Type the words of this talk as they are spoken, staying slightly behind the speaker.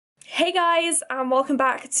Hey guys, and welcome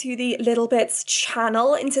back to the Lilbits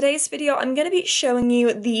channel. In today's video I'm going to be showing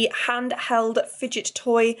you the handheld fidget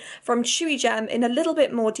toy from Chewigem in a little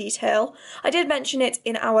bit more detail. I did mention it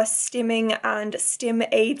in our stimming and stim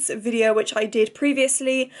aids video which I did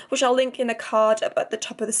previously, which I'll link in a card up at the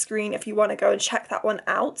top of the screen if you want to go and check that one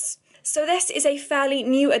out. So this is a fairly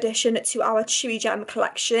new addition to our Chewigem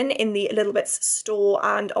collection in the Lilbits store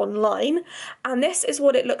and online, and this is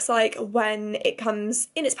what it looks like when it comes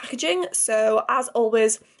in its packaging. So as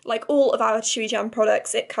always, like all of our Chewigem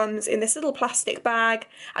products, it comes in this little plastic bag,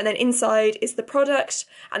 and then inside is the product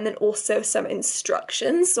and then also some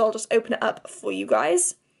instructions. So I'll just open it up for you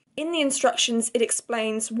guys. In the instructions, it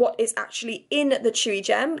explains what is actually in the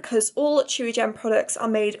Chewigem, because all Chewigem products are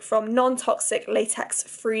made from non-toxic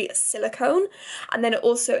latex-free silicone, and then it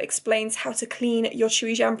also explains how to clean your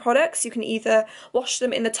Chewigem products. You can either wash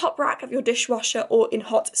them in the top rack of your dishwasher or in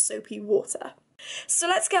hot soapy water. So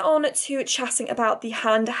let's get on to chatting about the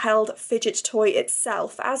handheld fidget toy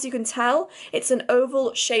itself. As you can tell, it's an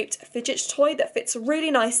oval-shaped fidget toy that fits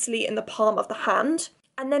really nicely in the palm of the hand.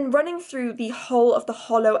 And then running through the whole of the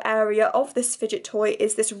hollow area of this fidget toy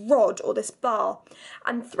is this rod or this bar,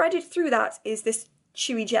 and threaded through that is this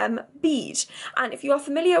Chewigem bead. And if you are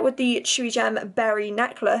familiar with the Chewigem berry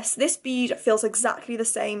necklace, this bead feels exactly the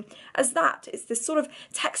same as that. It's this sort of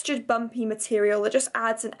textured bumpy material that just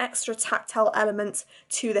adds an extra tactile element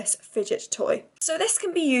to this fidget toy. So this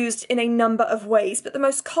can be used in a number of ways, but the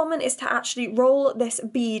most common is to actually roll this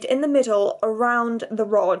bead in the middle around the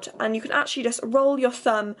rod, and you can actually just roll your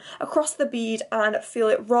thumb across the bead and feel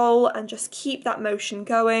it roll and just keep that motion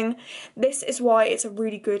going. This is why it's a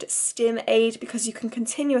really good stim aid, because you can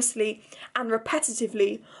continuously and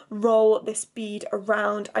repetitively roll this bead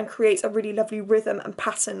around and create a really lovely rhythm and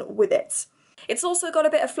pattern with it. It's also got a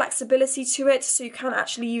bit of flexibility to it, so you can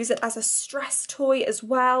actually use it as a stress toy as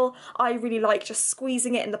well. I really like just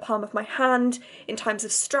squeezing it in the palm of my hand in times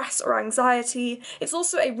of stress or anxiety. It's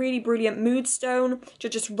also a really brilliant mood stone to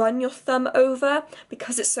just run your thumb over,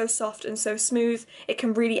 because it's so soft and so smooth. It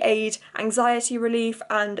can really aid anxiety relief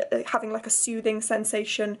and having like a soothing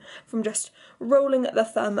sensation from just rolling the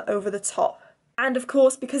thumb over the top. And of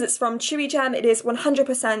course, because it's from Chewigem, it is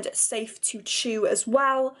 100% safe to chew as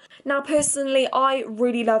well. Now personally, I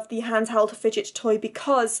really love the handheld fidget toy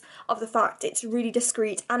because of the fact it's really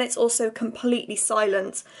discreet and it's also completely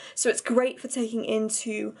silent. So it's great for taking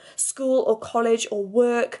into school or college or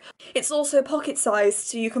work. It's also pocket sized,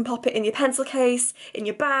 so you can pop it in your pencil case, in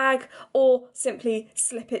your bag, or simply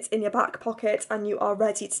slip it in your back pocket and you are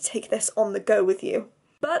ready to take this on the go with you.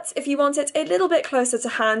 But if you want it a little bit closer to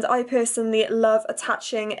hand, I personally love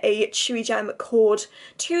attaching a Chewigem cord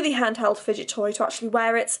to the handheld fidget toy to actually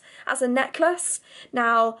wear it as a necklace.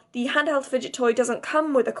 Now, the handheld fidget toy doesn't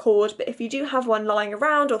come with a cord, but if you do have one lying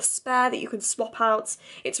around or spare that you can swap out,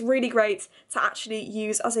 it's really great to actually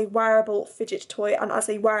use as a wearable fidget toy and as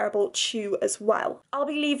a wearable chew as well. I'll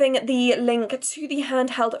be leaving the link to the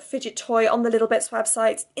handheld fidget toy on the Lilbits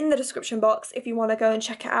website in the description box if you want to go and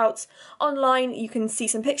check it out. Online, you can see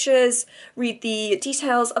some pictures, read the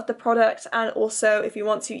details of the product, and also if you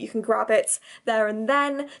want to, you can grab it there and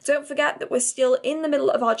then. Don't forget that we're still in the middle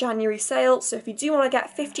of our January sale, so if you do want to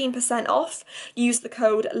get 15% off, use the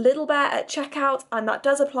code Lilbear at checkout, and that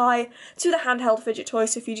does apply to the handheld fidget toy.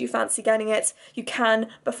 So if you do fancy getting it, you can,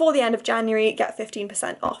 before the end of January, get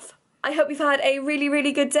 15% off. I hope you've had a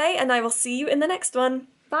really good day, and I will see you in the next one.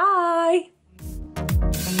 Bye!